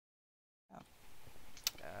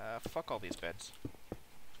fuck all these beds.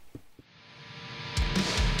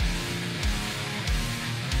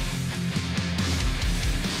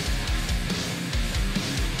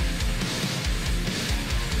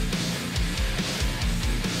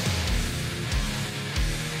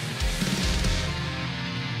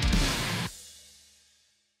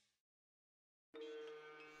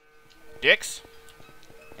 Dicks?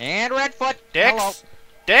 And Redfoot! Dicks? Hello.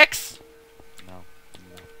 Dicks? No.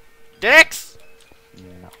 Dicks?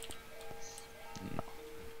 No. No.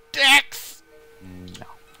 Dicks? No.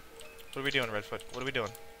 What are we doing, Redfoot? What are we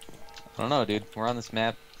doing? I don't know, dude. We're on this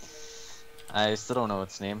map. I still don't know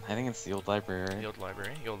its name. I think it's the old library, right? The old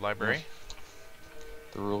library. The old library.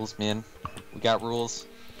 The rules, man. We got rules.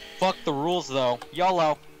 Fuck the rules, though.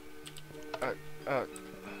 YOLO! I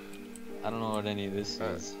don't know what any of this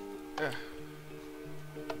is.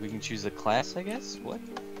 We can choose a class, I guess? What?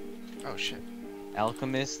 Oh, shit.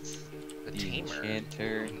 Alchemist. The Tamer.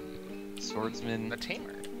 Enchanter. Swordsman. The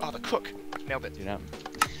Tamer. Oh, the Cook. Nailed it. Dude, I'm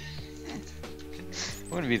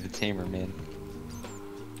gonna be the tamer, man.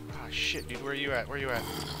 Oh, shit, dude. Where are you at? Where are you at?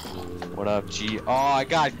 What up, G? Oh, I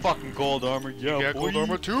got fucking gold armor. Yeah, You got boy. gold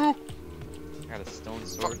armor, too? I got a stone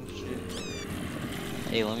sword and shit.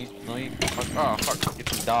 Hey, let me Oh, fuck. get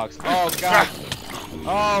some dogs. Oh, God.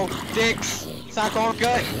 Oh, dicks. It's not going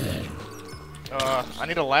good. I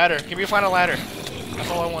need a ladder. Can we find a ladder? That's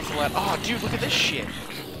all I want is a ladder. Oh, dude, look at this shit.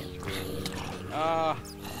 I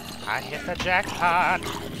hit the jackpot.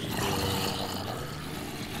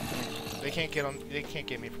 They can't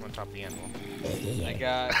get me from on top of the animal. I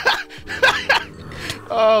got...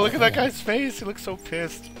 Oh, look at that guy's face. He looks so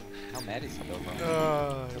pissed. How mad is he, though,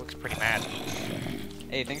 bro? He looks pretty mad.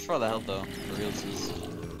 Hey, thanks for all the help, though. For realsies.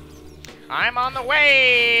 I'm on the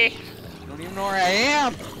way! You don't even know where I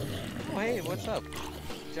am! Oh, hey, what's up?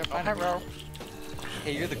 Oh, hi, bro.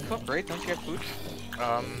 Hey, you're the cook, right? Don't you have food?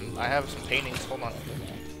 I have some paintings. Hold on.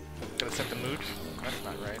 Gotta set the mood. That's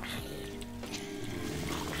not right.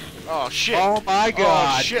 Oh, shit! Oh, my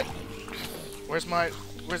God! Oh, shit! Where's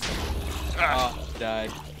the... Ah. Oh,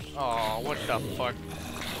 died. Oh, what the fuck?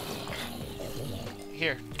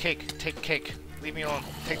 Here, cake. Take cake. Leave me alone.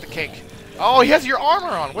 Take the cake. Oh, he has your armor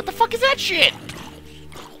on! What the fuck is that shit?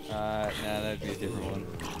 Nah, that'd be a different one.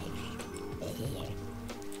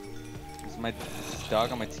 Is my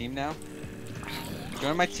dog on my team now?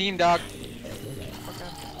 Join my team, dog! Okay.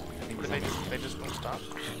 What, they just won't stop?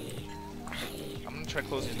 I'm gonna try to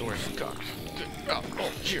close these doors. God. Get out. Oh,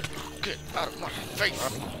 here. Get out of my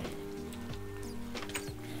face.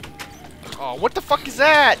 Oh, what the fuck is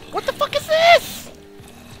that? What the fuck is this?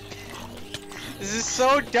 This is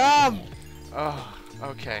so dumb! Oh,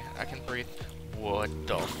 okay. I can breathe. What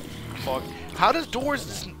the fuck? How does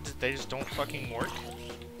doors they just don't fucking work?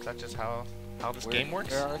 Is that just how this game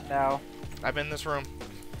works? Where art thou? I'm in this room.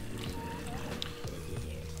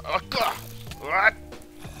 Oh god! What?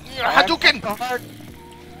 Hadouken!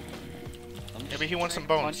 Maybe he wants some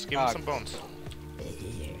bones. Give him some bones.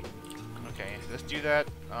 Okay, let's do that.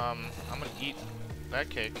 I'm gonna eat that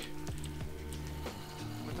cake.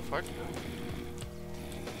 What the fuck?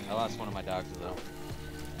 I lost one of my dogs, though.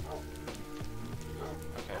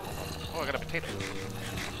 Okay. Oh, I got a potato.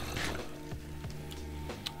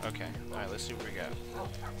 Okay. Alright, let's see what we got.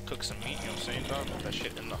 Cook some meat, you know what I'm saying, dog? Put that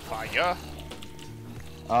shit in the fire.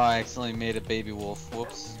 Oh, I accidentally made a baby wolf.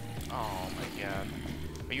 Whoops. Oh my god.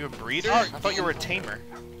 Are you a breeder? Sorry. I thought you were a tamer.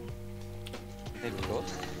 Baby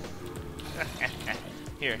goat?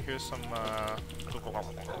 Here's some,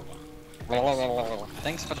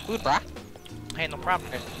 Thanks for the food, brah. Hey, no problem.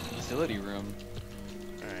 Facility room.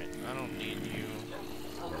 Alright, I don't need you.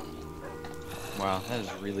 Wow, that is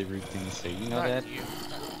a really rude thing to say. You know Not that? you.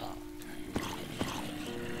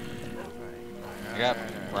 I got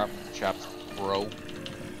rap chops, bro.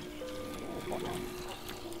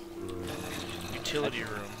 Utility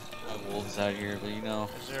room. Wolves out here, but you know.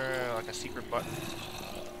 Is there like a secret button?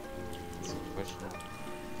 That's a good question.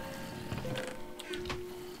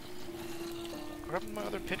 What happened to my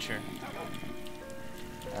other picture?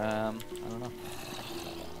 I don't know.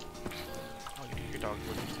 Oh, your dog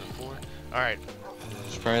looking to the floor. Alright.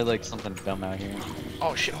 There's probably like something dumb out here.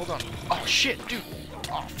 Oh shit, hold on. Oh shit, dude.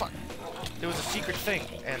 Oh fuck. There was a secret thing,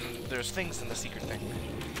 and there's things in the secret thing.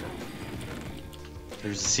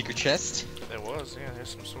 There's a secret chest? There was, yeah, there's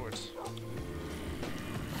some swords.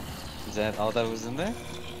 Is that all that was in there?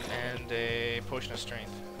 And a potion of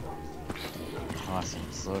strength. Awesome.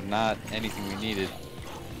 So not anything we needed.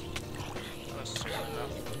 Not necessarily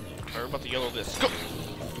enough. Alright, we're about to yellow this. Go!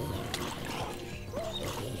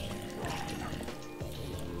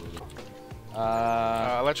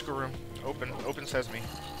 Uh, Electrical room. Open. Open sesame.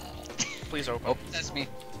 Please open. Oh, that's me.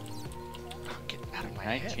 out of my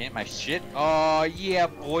Can I head. enchant my shit? Oh yeah,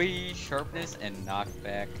 boy! Sharpness and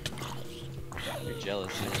knockback. You're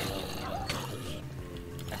jealous.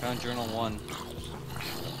 I found journal 1.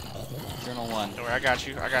 Journal 1. Don't worry, I got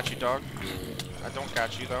you. I got you, dog. I don't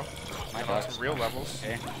got you though. My I'm on dog's some real levels.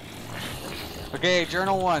 Okay. Okay,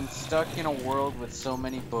 journal 1. Stuck in a world with so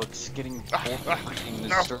many books, getting bored of reading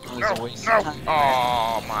this journal is a waste of time.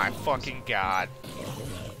 Oh my fucking god.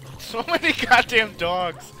 So many goddamn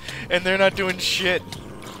dogs, and they're not doing shit.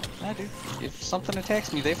 Nah, dude. If something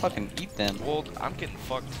attacks me, they fucking eat them. Well, I'm getting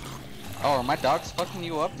fucked. Oh, are my dogs fucking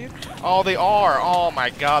you up, dude? Oh, they are. Oh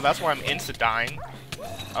my god, that's why I'm insta dying.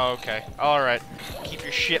 Okay, alright. Keep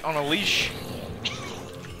your shit on a leash.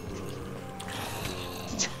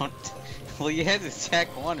 Don't. Well, you had to attack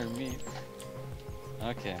one or me.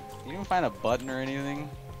 Okay. You didn't find a button or anything?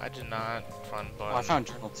 I did not find button. Oh, I found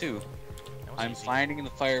journal 2. That was I'm easy. finding the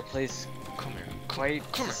fireplace Come here.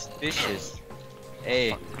 quite Come here. suspicious.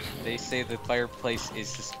 Hey, they say the fireplace is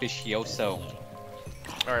suspicioso.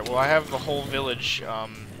 Alright, well I have the whole village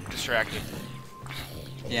distracted.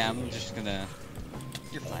 Yeah, I'm just gonna...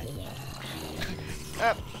 You're fine.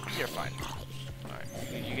 You're fine. Alright,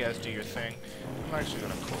 you guys do your thing. I'm actually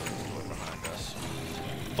gonna close the door behind us.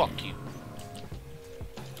 Fuck you.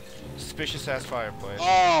 Suspicious ass fireplace.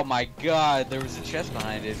 Oh my god, there was a chest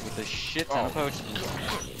behind it with a shit ton of potions.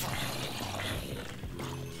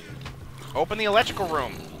 Open the electrical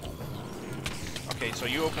room. Okay, so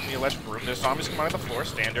you open the electrical room. There's zombies coming out of the floor.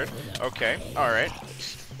 Standard. Okay. All right.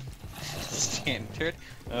 Standard.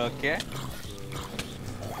 Okay.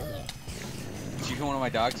 If you kill one of my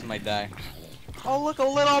dogs, I might die. Oh, look, a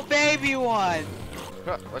little baby one!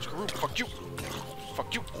 Electrical room. Fuck you.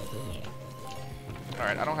 Fuck you. All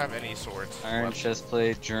right. I don't have any swords. Iron left.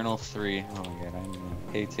 chestplate, journal 3. Oh my god,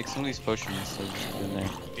 hey, take some of these potions so just put in there.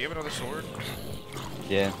 Do you have another sword?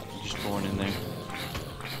 Yeah, just put one in there.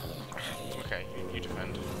 Okay. You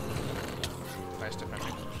defend. Nice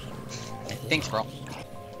defending. Thanks, bro.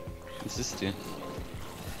 What's this do?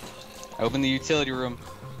 Open the utility room.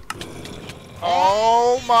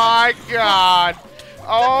 Oh my god!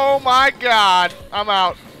 Oh my god! I'm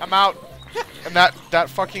out. I'm out. And that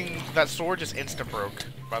fucking sword just insta broke.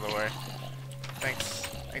 By the way. Thanks.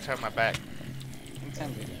 Thanks for having my back.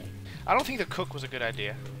 Anytime, dude. I don't think the cook was a good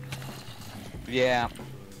idea. Yeah,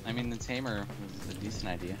 I mean the tamer was a decent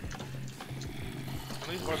idea. None of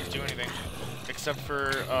these buttons do anything except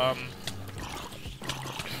for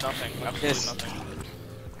nothing. Absolutely Yes. nothing.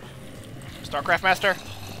 Starcraft Master.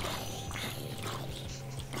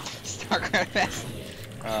 StarCraft Master.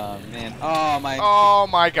 Oh man. Oh my. Oh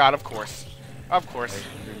my god! Of course. Of course.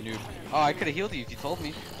 You're a noob. Oh, I could have healed you if you told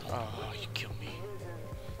me. Oh, you killed me.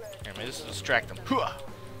 Here, man, just distract them. Hooah!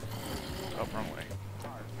 Oh, wrong way.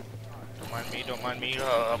 Don't mind me. Don't mind me.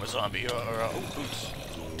 I'm a zombie. Oh, boots.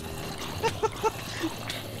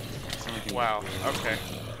 Wow. Okay.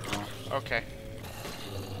 Okay.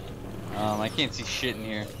 I can't see shit in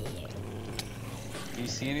here. Can you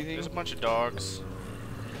see anything? There's a bunch of dogs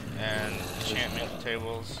and enchantment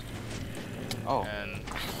tables Oh. and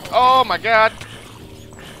oh my god!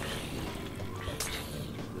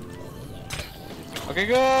 Okay,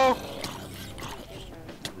 go!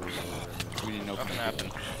 We didn't open Nothing it.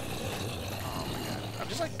 happened. Oh my god! I'm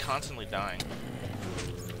just like constantly dying.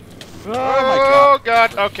 Oh my god. Oh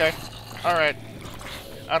god! Okay. All right.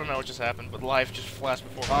 I don't know what just happened, but life just flashed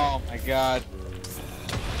before my. Oh my god.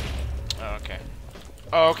 Oh, okay.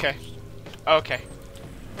 Oh, okay. Okay.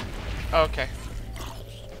 Okay.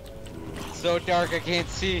 So dark I can't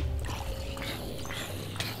see.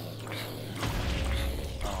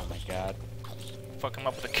 Oh my god. Fuck him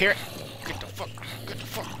up with a carrot. Get the fuck. Get the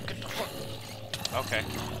fuck. Get the fuck. Okay.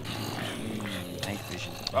 Night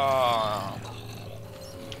vision.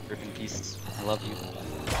 Rip in pieces. I love you.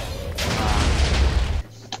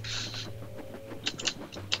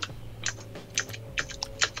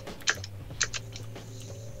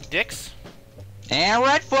 Dicks. And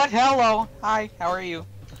Redfoot, hello. Hi, how are you?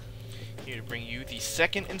 Here to bring you the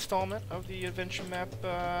second installment of the adventure map.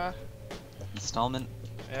 Installment.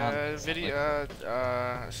 Video.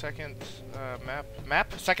 Second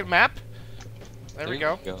map. Second map. There we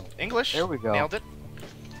go. English. There we go. Nailed it.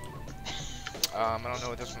 I don't know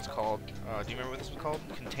what this one's called. Do you remember what this was called?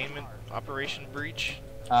 Containment Operation Breach.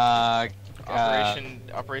 Operation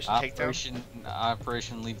Takedown.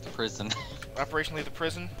 Operation Leave the Prison. Operation Leave the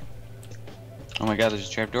Prison. Oh my god, there's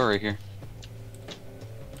a trapdoor right here.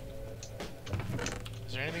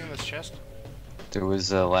 Is there anything in this chest? There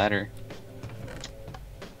was a ladder.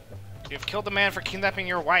 You have killed the man for kidnapping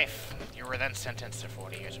your wife. You were then sentenced to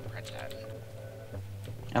 40 years in prison.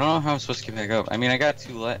 I don't know how I'm supposed to get back up. I mean, I got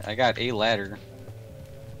a ladder.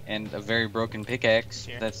 and a very broken pickaxe.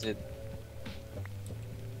 Here. That's it.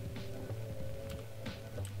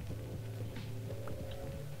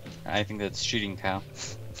 I think that's shooting cow.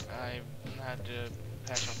 I've had to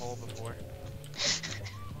patch a hole before.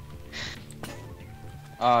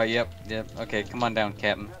 Oh, yep. Okay, come on down,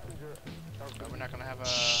 Captain. We're not gonna have a.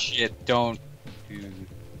 Shit, don't, dude.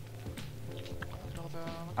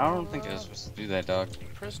 I don't think I was supposed to do that, dog.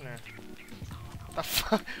 Prisoner.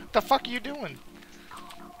 The fuck are you doing?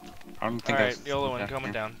 I don't think I was Alright, YOLO supposed to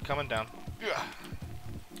coming down. Coming down.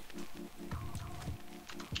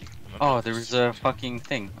 Oh, there was a fucking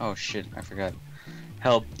thing. Oh shit, I forgot.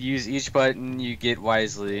 Help. Use each button you get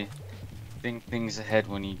wisely. Think things ahead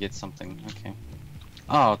when you get something. Okay.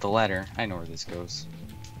 Oh, the ladder. I know where this goes.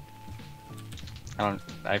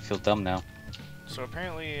 I feel dumb now. So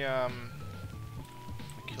apparently,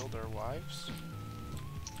 we killed our wives.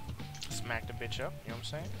 Smacked a bitch up, you know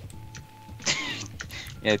what I'm saying?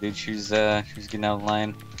 Yeah, dude, she was getting out of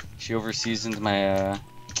line. She overseasoned my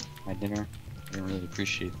my dinner. I didn't really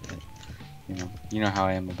appreciate that. You know how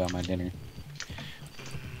I am about my dinner.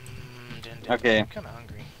 Okay. I'm kinda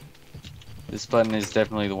hungry. This button is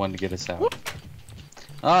definitely the one to get us out. Whoop.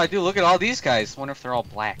 Oh, dude, look at all these guys. Wonder if they're all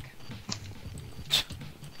black.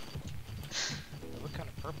 They look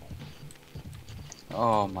kinda purple.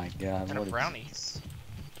 Oh my god. Kinda what is brownie. this?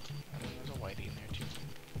 I mean, there's a whitey in there too.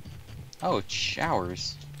 Oh, it's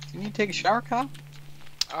showers. Can you take a shower, Kyle?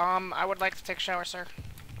 I would like to take a shower, sir.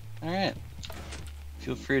 Alright.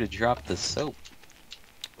 Feel free to drop the soap.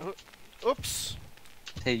 Oops.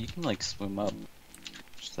 Hey, you can like swim up.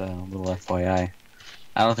 Just a little FYI.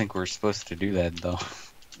 I don't think we're supposed to do that though.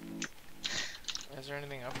 Is there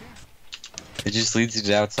anything up here? It just leads you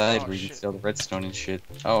to outside Oh, where you can shit. see all the redstone and shit.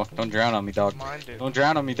 Oh, don't drown on me, dog. Mine did. Don't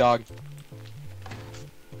drown on me, dog.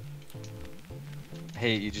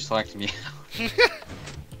 Hey, you just locked me out.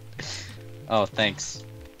 Oh, thanks.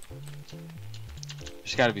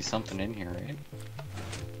 There's gotta be something in here, right?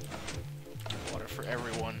 Water for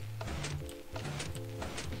everyone.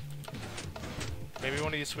 Maybe one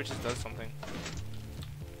of these switches does something.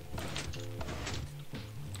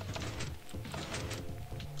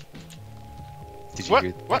 Did you What?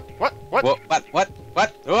 hear that? What? What?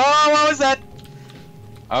 Oh, what was that?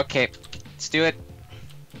 Okay, let's do it.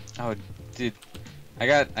 Oh, dude, I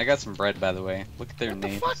got some bread, by the way. Look at their What the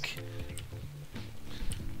names. fuck?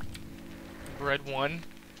 Bread 1.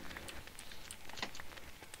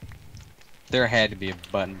 There had to be a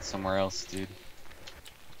button somewhere else, dude.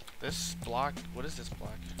 This block. What is this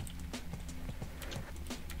block?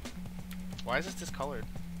 Why is this discolored?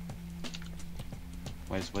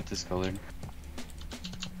 Why is what discolored?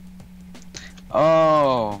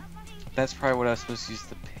 Oh, that's probably what I was supposed to use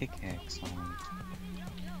the pickaxe on.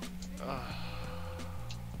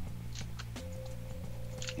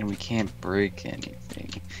 And we can't break anything.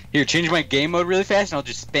 Here, change my game mode really fast and I'll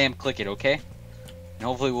just spam click it, okay? And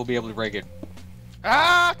hopefully we'll be able to break it.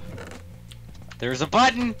 Ah! There's a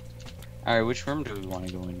button! Alright, which room do we want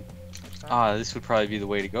to go in? Ah, this would probably be the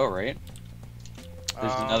way to go, right?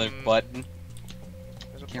 There's another button.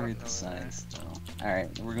 There's a Can't read button the over there. signs though.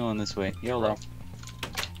 Alright, we're going this way. YOLO.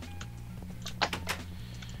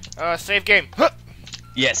 Save game. Huh!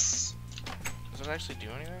 Yes! Does it actually do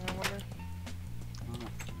anything, I wonder?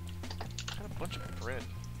 Got a bunch of bread.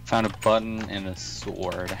 Found a button and a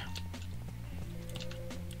sword.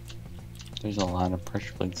 There's a lot of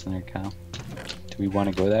pressure plates in there, Kyle. Do we want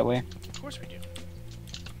to go that way? Of course we do.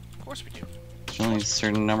 Of course we do. There's only a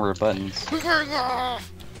certain number of buttons.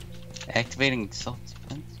 Activating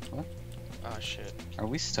self-defense? What? Oh shit. Are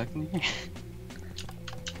we stuck in here?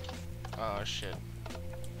 Oh shit.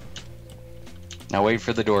 Now wait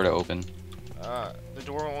for the door to open. The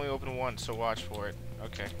door will only open once, so watch for it.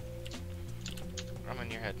 Okay. I'm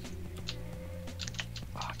in your head.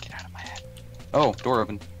 Oh, get out of my head. Oh, door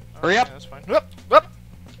open. Oh, Hurry up! Yeah, that's fine. Up! Up!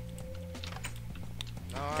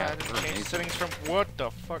 No, I God, didn't hurt change me. the settings from. What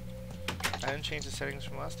the fuck? I didn't change the settings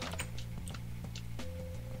from last time.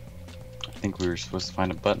 I think we were supposed to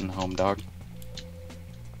find a button home, dog.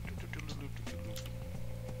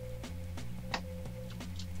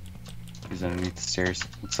 He's underneath the stairs.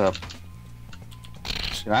 What's up?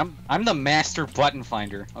 Dude, I'm the master button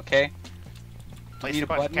finder, okay? Place Need the a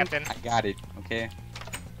button, button? Captain. I got it, okay?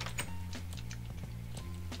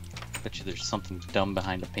 Bet you there's something dumb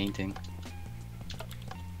behind a painting.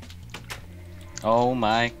 Oh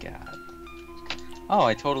my god. Oh,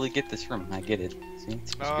 I totally get this room. I get it. See?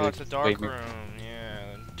 It's Oh, good. it's a dark Wait, room.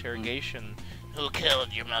 Yeah, interrogation. Who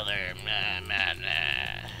killed your mother? Nah, nah,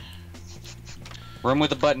 nah. Room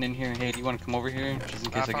with a button in here. Hey, do you want to come over here? Just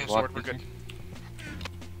in case I Found get a sword, locked we're in good. here?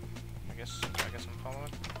 I guess I'm following.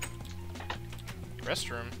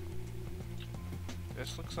 Restroom.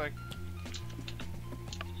 This looks like...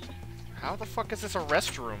 How the fuck is this a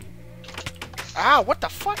restroom? Ah, what the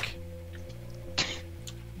fuck?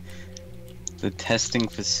 The testing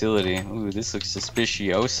facility. Ooh, this looks As you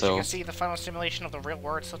suspicioso. can see the final simulation of the real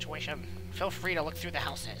world situation. Feel free to look through the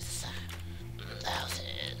houses. The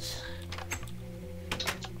houses.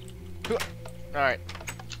 Alright.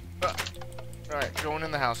 Alright, going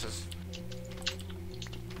in the houses.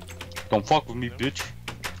 Don't fuck with me, bitch.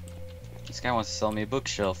 This guy wants to sell me a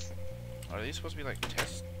bookshelf. Are these supposed to be like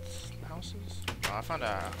test houses? Oh, I found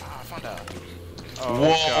a...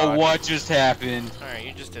 Whoa, God. what just happened? Alright,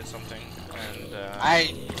 you just did something. And,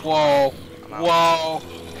 Whoa, I'm out. whoa,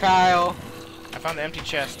 Kyle. I found the empty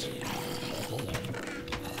chest.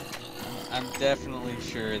 I'm definitely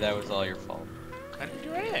sure that was all your fault. I didn't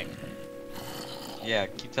do anything. Yeah,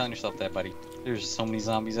 keep telling yourself that, buddy. There's so many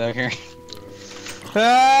zombies out here.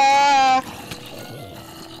 Ah!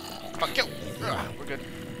 Fuck you. We're good.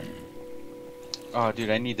 Oh, dude,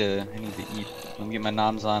 I need to eat. Let me get my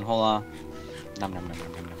noms on. Hold on. Nom nom nom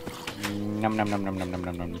nom nom nom. Nom nom nom nom nom nom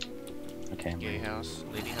nom nom. Okay. I'm Gay ready. house.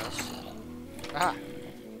 Lady house. Ah!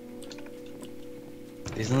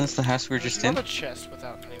 Isn't this the house we were There's just in? another chest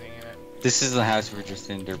without anything in it. This is the house we were just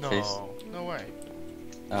in, Dirtface. No. No way.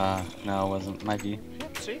 No, it wasn't. Might be. Yeah,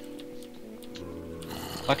 see?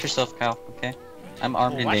 Watch yourself, Kyle. Okay. I'm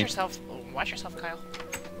armed and Watch dangerous. yourself. Watch yourself, Kyle.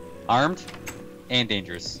 Armed and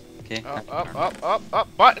dangerous. Okay. Up.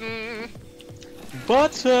 Button.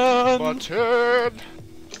 Button. Button. I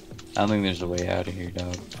don't think there's a way out of here,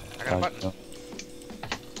 dog. I got a button.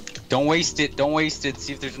 Don't waste it. Don't waste it.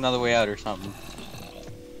 See if there's another way out or something.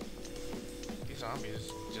 These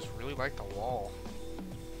zombies just really like the wall.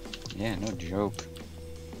 Yeah, no joke.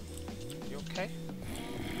 You okay?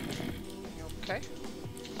 You okay?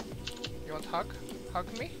 You want a hug?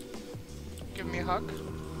 Hug me? Give me a hug?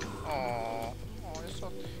 Oh, you're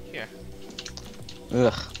so... Here.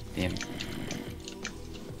 Ugh. Damn.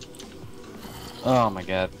 Oh my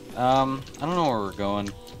god. I don't know where we're going.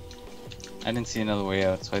 I didn't see another way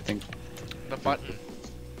out, so I think The button.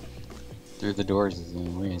 through the doors is the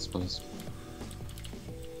only way, I suppose.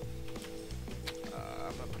 I'm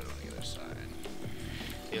gonna put it on the other side.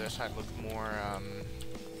 The other side looked more,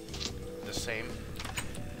 the same.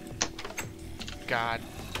 God.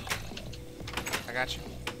 I got you.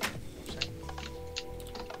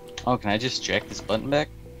 Oh, can I just check this button back?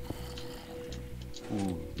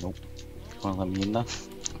 Ooh, nope. Wanna let me in though?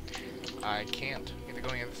 I can't. You have to go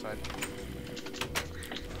on the other side.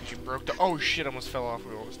 You broke the... Oh shit, I almost fell off.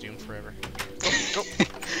 We were almost doomed forever. Go.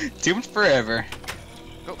 Doomed forever.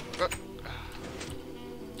 Go.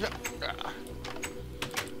 Yeah.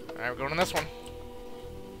 Alright, we're going on this one.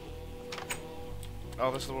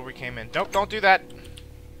 Oh, this is where we came in. Nope, don't do that.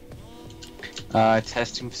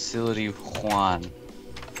 Testing facility Juan.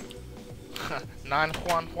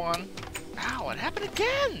 Juan. Ow, it happened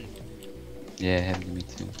again! Yeah, it happened to me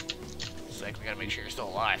too. It's like, we gotta make sure you're still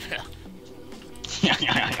alive. You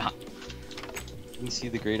can see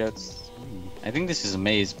the grayed outs. I think this is a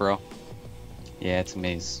maze, bro. Yeah, it's a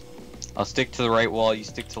maze. I'll stick to the right wall, you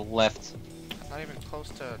stick to the left. I'm not even close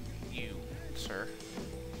to you, sir.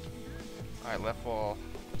 Alright, left wall.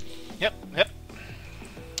 Yep.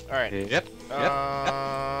 Alright. Yep.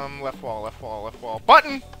 Left wall.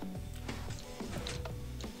 Button!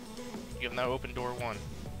 You have now opened door 1.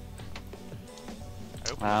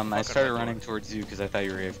 I started running towards you because I thought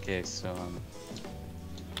you were AFK, so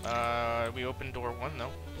we opened door 1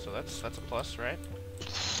 though, so that's a plus, right?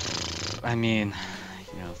 I mean,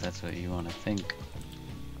 you know, if that's what you want to think.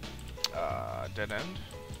 Dead end.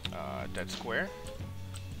 Dead square.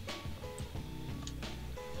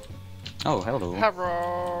 Oh, hello.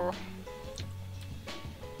 Hello.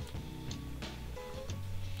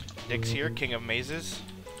 Dick's here, king of mazes.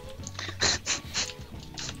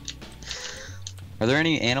 Are there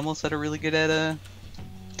any animals that are really good at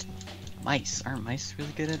mice? Aren't mice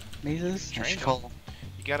really good at mazes? I Train should them. call.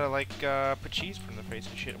 You gotta like put cheese from the face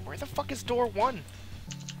and shit. Where the fuck is door 1?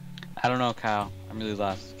 I don't know, Kyle. I'm really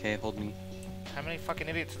lost. Okay, hold me. How many fucking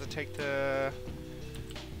idiots does it take to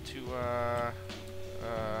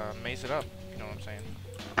maze it up? You know what I'm saying?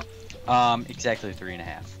 Exactly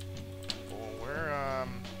 3.5. Well, we're a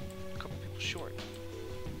couple people short.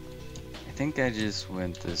 I think I just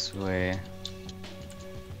went this way.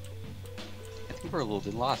 I think we're a little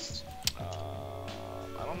bit lost.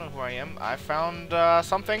 I don't know who I am. I found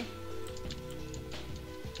something.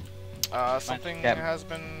 Something Yep. has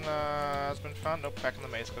been found. Nope, back in the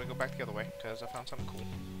maze. Gotta go back the other way because I found something cool.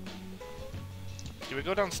 Did we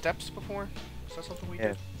go down steps before? Is that something we Yeah,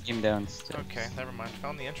 did? came downstairs. Okay, never mind.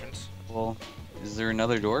 Found the entrance. Well, is there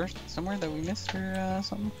another door somewhere that we missed or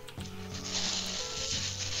something?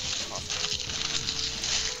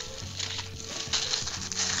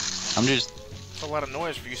 I'm just... It's a lot of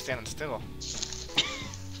noise for you standing still.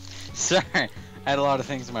 Sorry, I had a lot of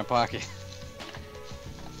things in my pocket.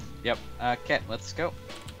 Yep, Cat, let's go.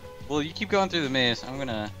 Well, you keep going through the maze. I'm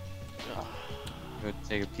gonna go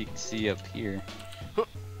take a peek, see up here.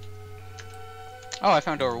 Oh, I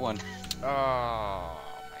found door 1. Oh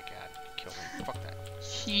my god, you killed me. Fuck that.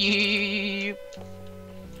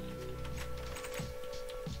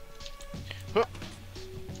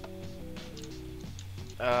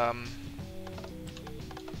 Um.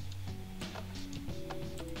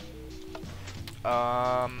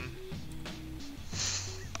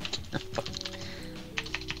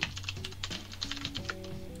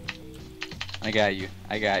 I got you.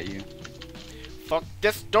 I got you. Fuck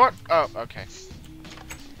this door. Oh, okay.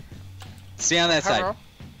 Stay on that Hello. side.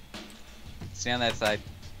 Stay on that side.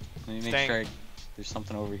 Let me make Staying. sure there's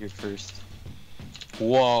something over here first.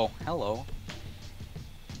 Whoa. Hello.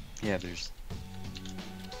 Yeah, there's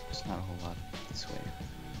not a whole lot this way.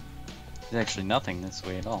 There's actually nothing this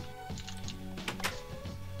way at all.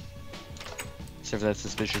 Except for that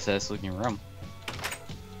suspicious ass looking room.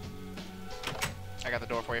 I got the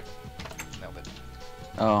door for you. Nailed it.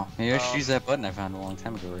 Oh, maybe I should use that button I found a long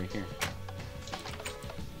time ago right here.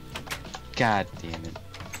 God damn it.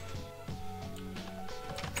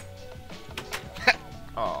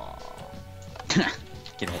 Oh.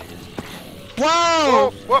 Get out of here.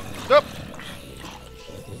 Whoa! Whoop! Whoop!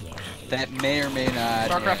 That may or may not.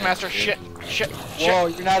 Starcraft Master. Shit! Shit! Whoa!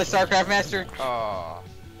 Shit! You're not a Starcraft Master. Oh.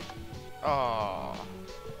 Oh.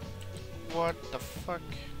 What the fuck?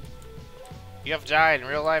 You have died. In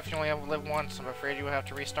real life, you only have lived once. I'm afraid you will have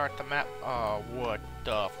to restart the map. Oh, what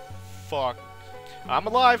the fuck? I'm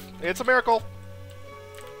alive. It's a miracle.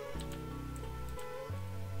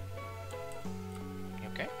 You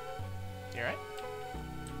okay? You alright?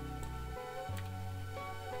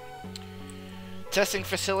 Testing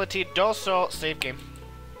facility Doso. Save game.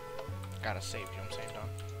 Gotta save, you know what I'm saying, Don?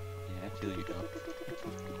 Yeah, I feel you, dog.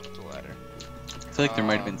 It's a ladder. I feel like there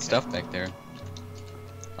might have been stuff back there.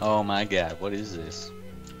 Oh my god, what is this?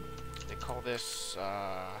 They call this,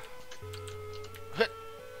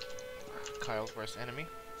 Kyle's worst enemy.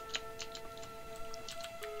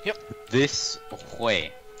 Yep. This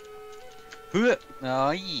way.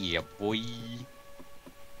 Oh yeah, boy.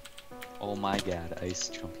 Oh my god, ice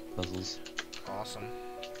chunky puzzles. Awesome.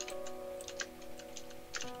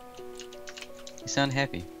 You sound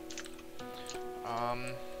happy.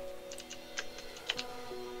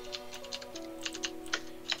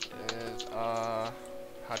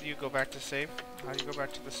 How do you go back to save? How do you go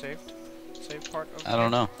back to the save part of I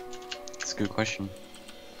don't know. It's a good question.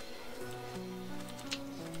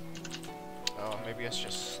 Oh, maybe it's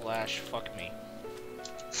just slash fuck me.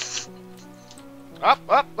 Up,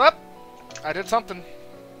 up, up! I did something.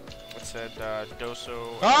 It said,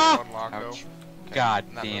 Doso Lago. Ouch. God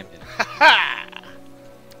not damn moving. it. Ha!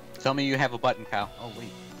 Tell me you have a button, Kyle. Oh wait.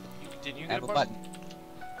 Didn't you I get have a a button?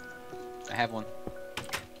 button. I have one.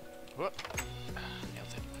 Whoop. Nailed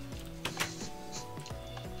it.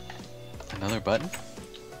 Another button?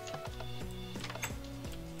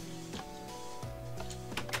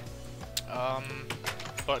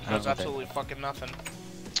 Button I don't does know absolutely fucking nothing.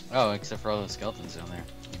 Oh, except for all those skeletons down there.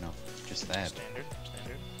 You know, just that. Standard.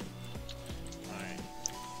 Alright.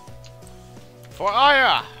 For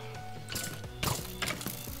Aya!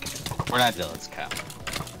 We're not zealots, Kyle.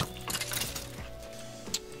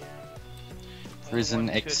 Prison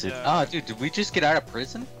Anyone exit. could, Oh, dude, did we just get out of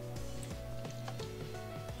prison?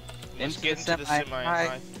 Let's Into get the into the semi-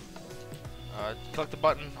 semi. Click the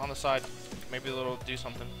button on the side. Maybe it'll do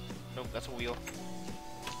something. Nope, that's a wheel.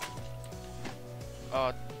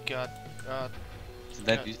 Oh, God. Did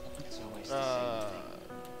that do something? God.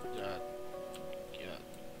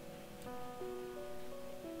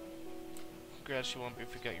 Congrats, you won't be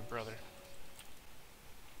forget your brother.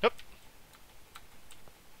 Yep.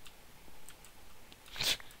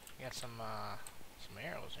 You got some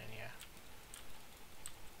arrows in here.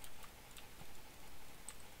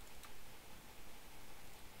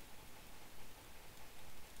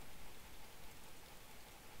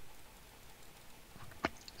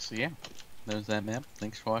 So yeah, there's that map.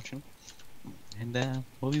 Thanks for watching. And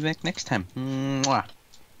we'll be back next time. Mwah.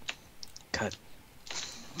 Cut.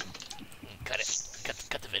 Cut it.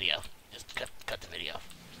 Cut the video. Just cut the video.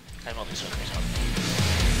 I have all these hookers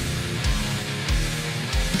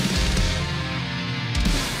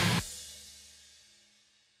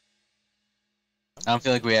on. I don't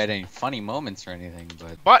feel like we had any funny moments or anything,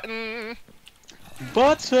 but Button!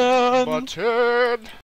 button. Button!